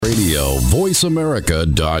Radio,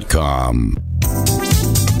 voiceamerica.com.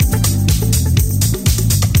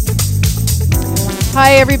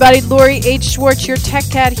 Hi, everybody. Lori H. Schwartz, your tech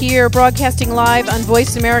cat here, broadcasting live on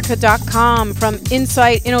voiceamerica.com from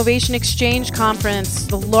Insight Innovation Exchange Conference,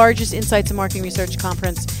 the largest insights and marketing research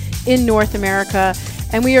conference in North America.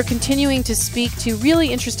 And we are continuing to speak to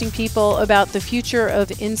really interesting people about the future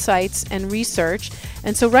of insights and research.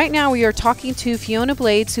 And so right now we are talking to Fiona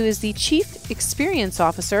Blades, who is the Chief Experience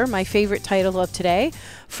Officer, my favorite title of today,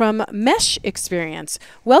 from Mesh Experience.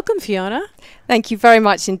 Welcome, Fiona. Thank you very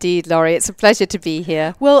much indeed, Laurie. It's a pleasure to be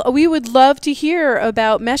here. Well, we would love to hear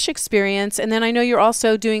about Mesh Experience. And then I know you're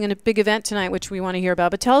also doing a big event tonight, which we want to hear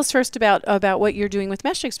about. But tell us first about what you're doing with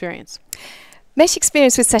Mesh Experience. Mesh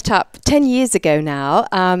Experience was set up 10 years ago now,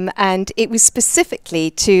 and it was specifically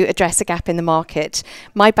to address a gap in the market.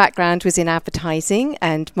 My background was in advertising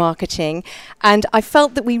and marketing, and I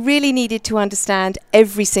felt that we really needed to understand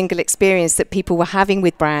every single experience that people were having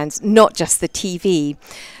with brands, not just the TV.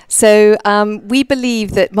 So we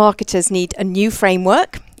believe that marketers need a new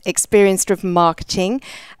framework, experience-driven marketing,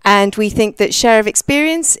 and we think that share of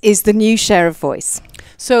experience is the new share of voice.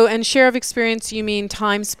 So, and share of experience, you mean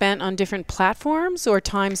time spent on different platforms or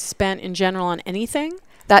time spent in general on anything?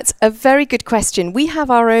 That's a very good question. We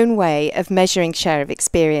have our own way of measuring share of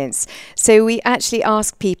experience. So we actually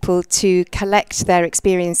ask people to collect their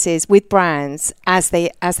experiences with brands as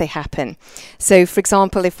they happen. So, for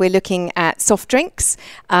example, if we're looking at soft drinks,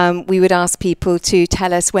 we would ask people to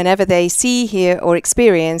tell us whenever they see, hear, or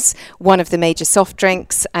experience one of the major soft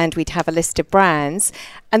drinks, and we'd have a list of brands.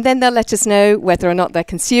 And then they'll let us know whether or not they're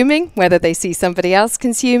consuming, whether they see somebody else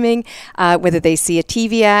consuming, whether they see a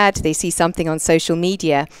TV ad, they see something on social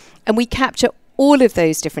media. And we capture all of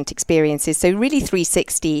those different experiences, so really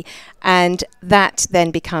 360, and that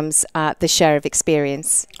then becomes the share of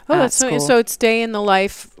experience. Oh, that's so it's day in the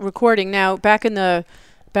life recording. Now, back in the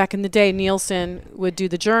day, Nielsen would do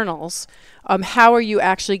the journals. How are you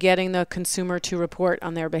actually getting the consumer to report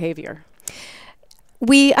on their behavior?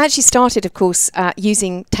 We actually started, of course,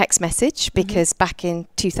 using text message because back in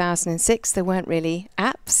 2006 there weren't really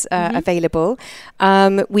apps available.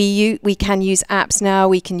 We can use apps now.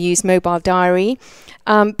 We can use mobile diary,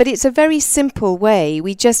 but it's a very simple way.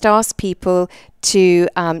 We just ask people to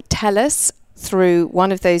tell us through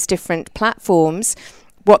one of those different platforms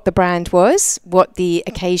what the brand was, what the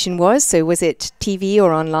occasion was. So was it TV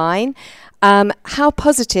or online? How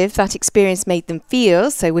positive that experience made them feel.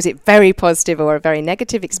 So was it very positive or a very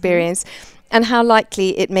negative experience? And how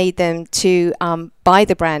likely it made them to buy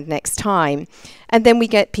the brand next time. And then we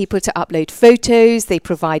get people to upload photos, they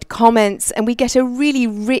provide comments, and we get a really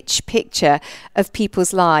rich picture of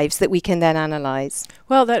people's lives that we can then analyze.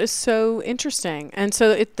 Well, that is so interesting. And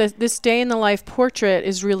so this day in the life portrait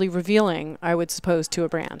is really revealing, I would suppose, to a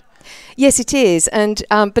brand. Yes, it is. And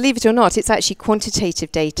believe it or not, it's actually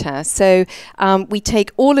quantitative data. So we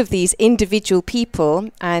take all of these individual people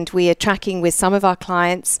and we are tracking with some of our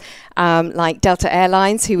clients, like Delta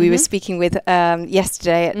Airlines, who we were speaking with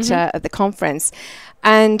yesterday at the conference.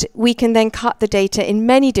 And we can then cut the data in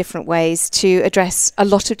many different ways to address a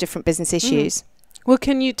lot of different business issues. Well,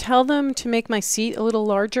 can you tell them to make my seat a little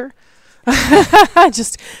larger?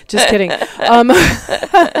 just kidding. I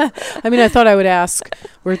mean, I thought I would ask.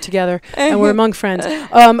 We're together and we're among friends.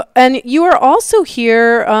 And you are also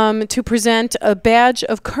here to present a Badge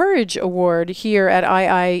of Courage Award here at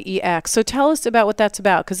IIeX. So tell us about what that's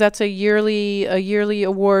about, because that's a yearly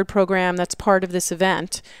award program that's part of this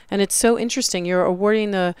event, and it's so interesting. You're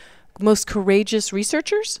awarding the most courageous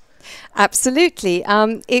researchers. Absolutely.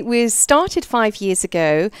 It was started 5 years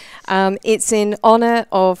ago. It's in honor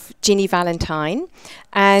of Ginny Valentine.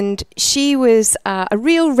 And she was a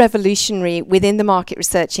real revolutionary within the market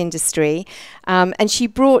research industry. And she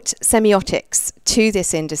brought semiotics to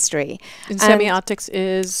this industry. And semiotics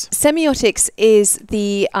is? Semiotics is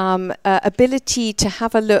the ability to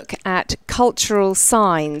have a look at cultural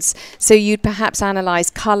signs. So you'd perhaps analyze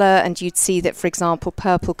color and you'd see that, for example,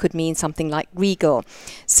 purple could mean something like regal.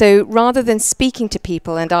 So rather than speaking to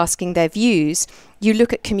people and asking their views, you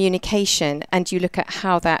look at communication and you look at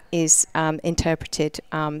how that is interpreted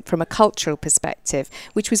from a cultural perspective,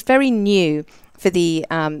 which was very new for the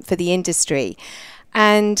industry.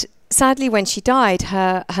 And sadly, when she died,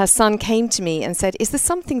 her son came to me and said, "Is there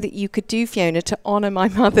something that you could do, Fiona, to honor my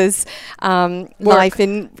mother's life?"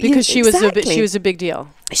 Because she was a big deal.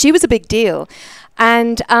 She was a big deal,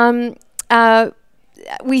 and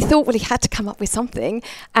we thought, well, he had to come up with something.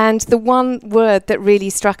 And the one word that really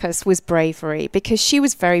struck us was bravery, because she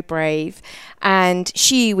was very brave and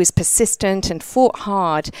she was persistent and fought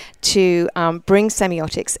hard to bring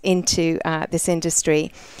semiotics into this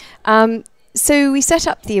industry. So we set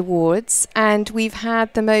up the awards, and we've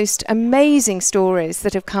had the most amazing stories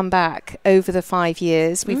that have come back over the 5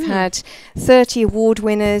 years. We've had 30 award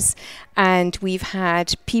winners, and we've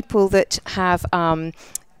had people that have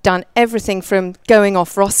done everything from going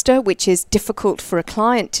off roster, which is difficult for a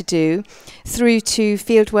client to do, through to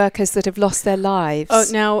field workers that have lost their lives. Oh,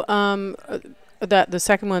 now that the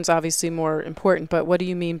second one's obviously more important, but what do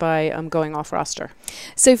you mean by going off roster?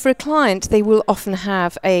 So for a client, they will often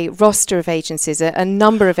have a roster of agencies, a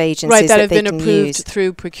number of agencies right, that that have they been can approved use.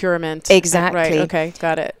 through procurement. Exactly. Right. Okay,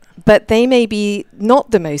 got it. But they may be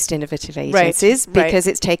not the most innovative agencies, Right. because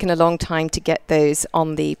it's taken a long time to get those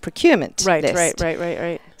on the procurement list.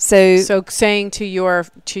 Right. So saying to your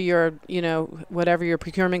whatever your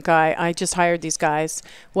procurement guy, I just hired these guys,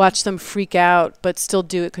 watch them freak out, but still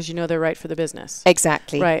do it because you know they're right for the business.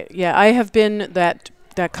 Exactly. Right. Yeah, I have been that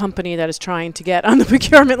company that is trying to get on the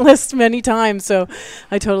procurement list many times, so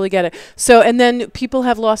I totally get it. So, and then people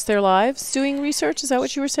have lost their lives doing research. Is that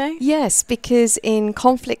what you were saying? Yes, because in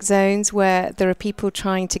conflict zones where there are people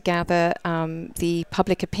trying to gather the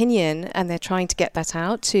public opinion, and they're trying to get that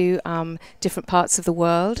out to different parts of the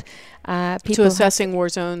world, to assessing war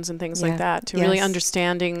zones and things like that, to really Yes.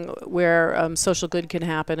 understanding where social good can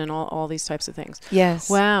happen and all these types of things.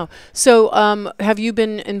 Yes. Wow. So have you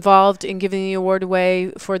been involved in giving the award away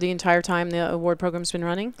for the entire time the award program's been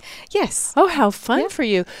running? Yes. Oh, how fun for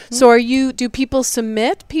you. Mm. So do people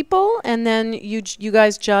submit people, and then you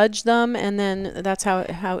guys judge them, and then that's how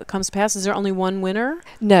it comes to pass? Is there only one winner?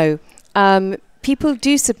 No. People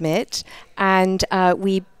do submit, and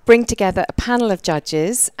we bring together a panel of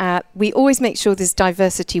judges. We always make sure there's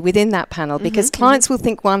diversity within that panel, because clients will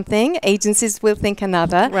think one thing, agencies will think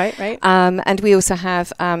another. Right. And we also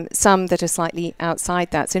have some that are slightly outside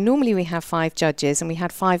that. So normally we have 5 judges, and we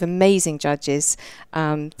had 5 amazing judges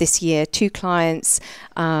this year. 2 clients,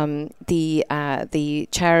 the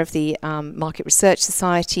chair of the Market Research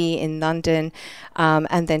Society in London,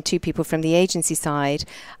 and then 2 people from the agency side.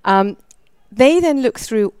 They then look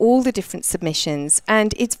through all the different submissions,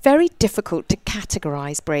 and it's very difficult to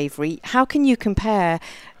categorize bravery. How can you compare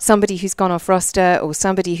somebody who's gone off roster or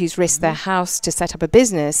somebody who's risked their house to set up a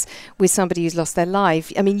business with somebody who's lost their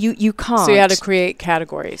life? I mean, you can't. So you had to create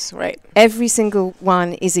categories, right? Every single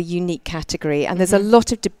one is a unique category, and there's a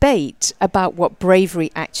lot of debate about what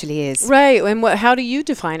bravery actually is. Right, and how do you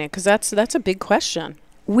define it? Because that's a big question.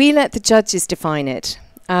 We let the judges define it.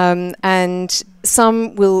 And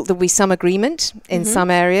there'll be some agreement in some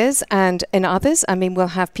areas, and in others, I mean, we'll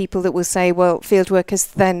have people that will say, well, field workers,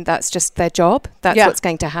 then that's just their job. That's what's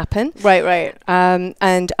going to happen. Right.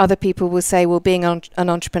 And other people will say, well, being an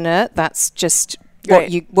entrepreneur, that's just what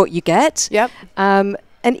you get. Yep. And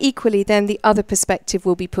equally, then the other perspective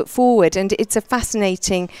will be put forward. And it's a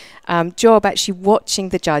fascinating job actually watching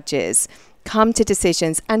the judges come to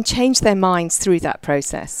decisions and change their minds through that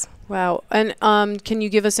process. Wow. And can you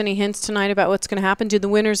give us any hints tonight about what's going to happen? Do the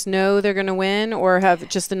winners know they're going to win, or have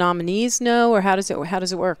just the nominees know, or how does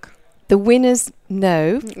it work? The winners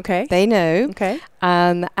know. Okay. They know. Okay.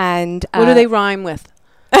 And what do they rhyme with?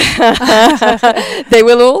 They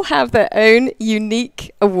will all have their own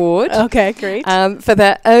unique award. Okay, great. For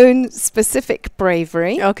their own specific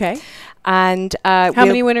bravery. Okay. And how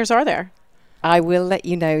many winners are there? I will let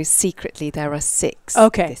you know secretly. There are 6.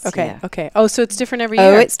 Okay. Oh, so it's different every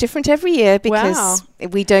year. Oh, it's different every year because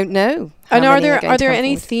we don't know. And are there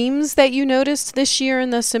any themes that you noticed this year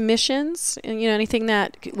in the submissions? And, anything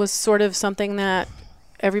that was sort of something that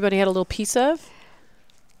everybody had a little piece of?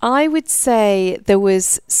 I would say there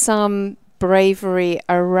was some bravery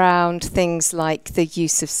around things like the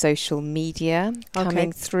use of social media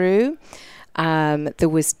coming through. There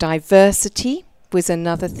was diversity. Was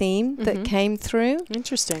another theme that came through.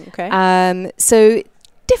 Interesting. Okay. So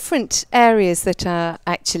different areas that are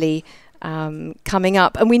actually coming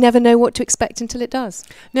up, and we never know what to expect until it does.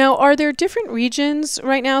 Now, are there different regions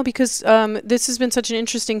right now? Because this has been such an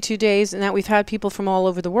interesting 2 days, and that we've had people from all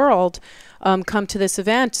over the world come to this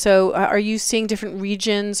event. So are you seeing different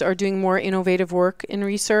regions are doing more innovative work in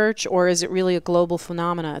research, or is it really a global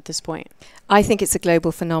phenomena at this point? I think it's a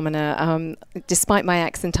global phenomena. Despite my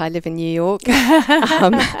accent, I live in New York,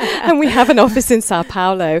 and we have an office in Sao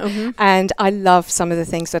Paulo, and I love some of the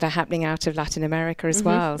things that are happening out of Latin America as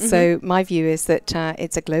well. So my view is that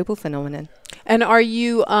it's a global phenomenon. And are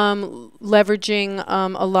you leveraging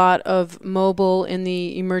a lot of mobile in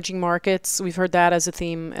the emerging markets? We've heard that as a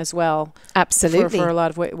theme as well. Absolutely. For a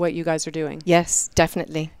lot of what you guys are doing. Yes,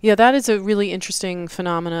 definitely. Yeah, that is a really interesting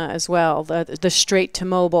phenomena as well, the straight to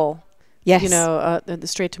mobile. Yes. The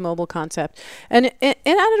straight to mobile concept. And at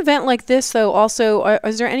an event like this, though, also,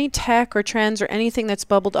 is there any tech or trends or anything that's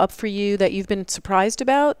bubbled up for you that you've been surprised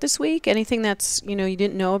about this week? Anything that's, you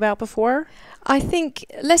didn't know about before? I think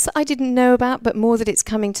less I didn't know about, but more that it's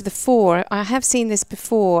coming to the fore. I have seen this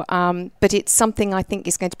before, but it's something I think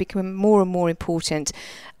is going to become more and more important.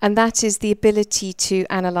 And that is the ability to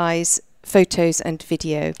analyze photos and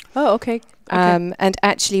video. Oh, okay. And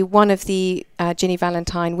actually, one of the Ginny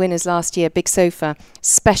Valentine winners last year, Big Sofa,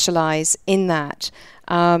 specialise in that.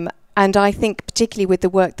 And I think particularly with the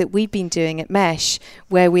work that we've been doing at Mesh,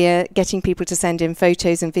 where we are getting people to send in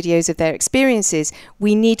photos and videos of their experiences,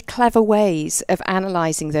 we need clever ways of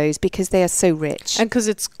analysing those because they are so rich. And because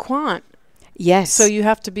it's quant. Yes. So you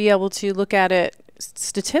have to be able to look at it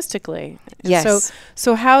statistically. Yes.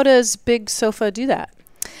 So how does Big Sofa do that?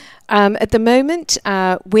 At the moment,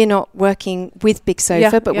 we're not working with Big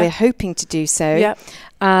Sofa, but we're hoping to do so. Yeah.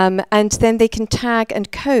 And then they can tag and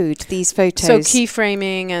code these photos. So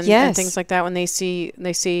keyframing and things like that when they see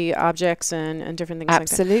objects and different things like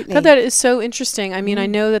that. Absolutely. That is so interesting. I mean, I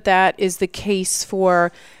know that is the case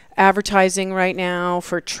for advertising right now,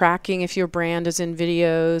 for tracking if your brand is in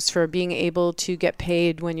videos, for being able to get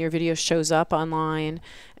paid when your video shows up online,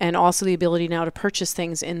 and also the ability now to purchase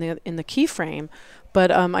things in the keyframe. But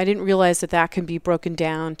I didn't realize that can be broken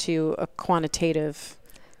down to a quantitative,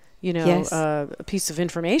 a piece of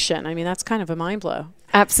information. I mean, that's kind of a mind blow.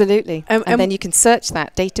 Absolutely. And then you can search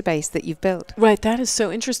that database that you've built. Right. That is so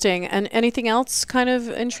interesting. And anything else kind of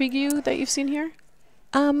intrigue you that you've seen here?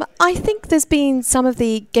 I think there's been some of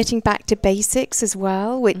the getting back to basics as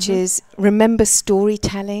well, which is remember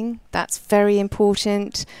storytelling. That's very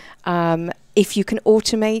important. If you can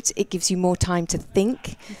automate, it gives you more time to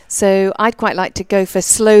think. So I'd quite like to go for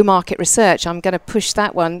slow market research. I'm going to push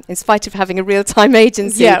that one in spite of having a real-time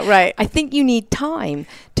agency. Yeah, right. I think you need time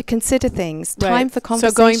to consider things, time for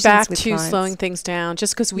conversations. So going back with to clients. slowing things down,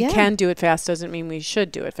 just because we can do it fast doesn't mean we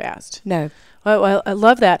should do it fast. No. Well, I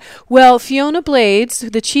love that. Well, Fiona Blades,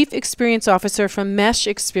 the Chief Experience Officer from Mesh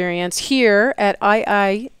Experience here at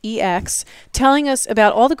IIeX, telling us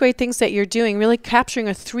about all the great things that you're doing, really capturing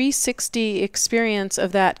a 360 experience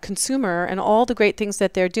of that consumer and all the great things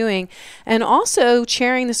that they're doing, and also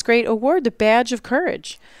chairing this great award, the Badge of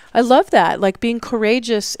Courage. I love that. Like, being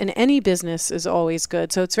courageous in any business is always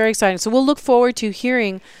good. So it's very exciting. So we'll look forward to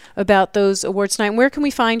hearing about those awards tonight. And where can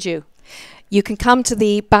we find you? You can come to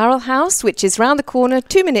the Barrel House, which is round the corner,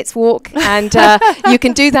 2 minutes walk, and you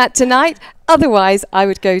can do that tonight. Otherwise, I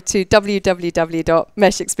would go to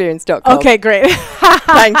www.meshexperience.com. Okay, great.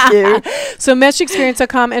 Thank you. So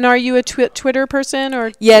meshexperience.com. And are you a Twitter person?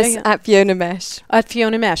 Or yes, at Fiona Mesh. At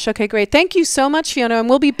Fiona Mesh. Okay, great. Thank you so much, Fiona. And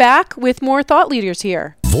we'll be back with more thought leaders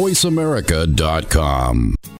here. voiceamerica.com